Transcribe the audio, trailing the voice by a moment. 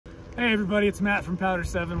Hey everybody, it's Matt from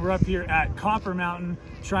Powder7. We're up here at Copper Mountain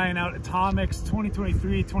trying out Atomic's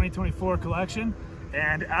 2023-2024 collection.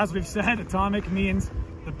 And as we've said, Atomic means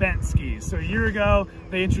the bent skis. So a year ago,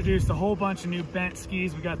 they introduced a whole bunch of new bent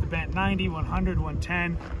skis. We got the bent 90, 100,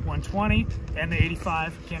 110, 120, and the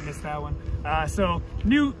 85. Can't miss that one. So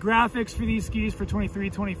new graphics for these skis for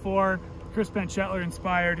 23-24. Bent Chetler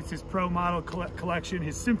inspired. It's his pro model collection,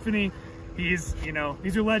 his Symphony. These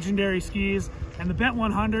are legendary skis, and the Bent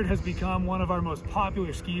 100 has become one of our most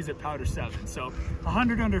popular skis at Powder7. So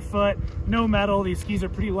 100 underfoot, no metal. These skis are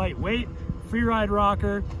pretty lightweight, free ride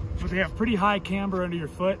rocker, but they have pretty high camber under your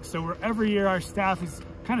foot. So every year our staff is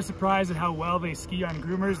kind of surprised at how well they ski on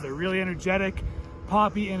groomers. They're really energetic,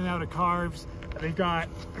 poppy in and out of carves. They've got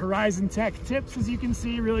Horizon Tech tips, as you can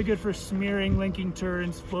see, really good for smearing, linking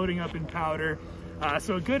turns, floating up in powder.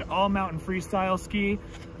 So a good all mountain freestyle ski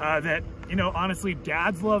that, honestly,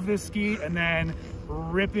 dads love this ski, and then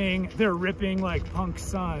they're ripping like punk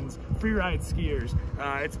sons, free ride skiers.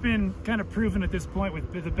 It's been kind of proven at this point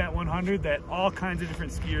with the Bent 100 that all kinds of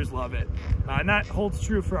different skiers love it. And that holds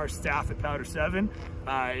true for our staff at Powder7.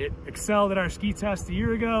 It excelled at our ski test a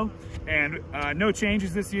year ago, and no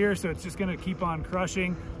changes this year, so it's just gonna keep on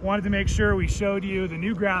crushing. Wanted to make sure we showed you the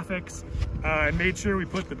new graphics and made sure we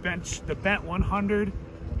put the Bent 100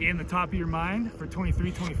 in the top of your mind for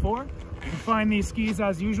 23-24. You can find these skis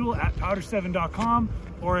as usual at powder7.com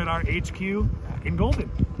or at our HQ in Golden.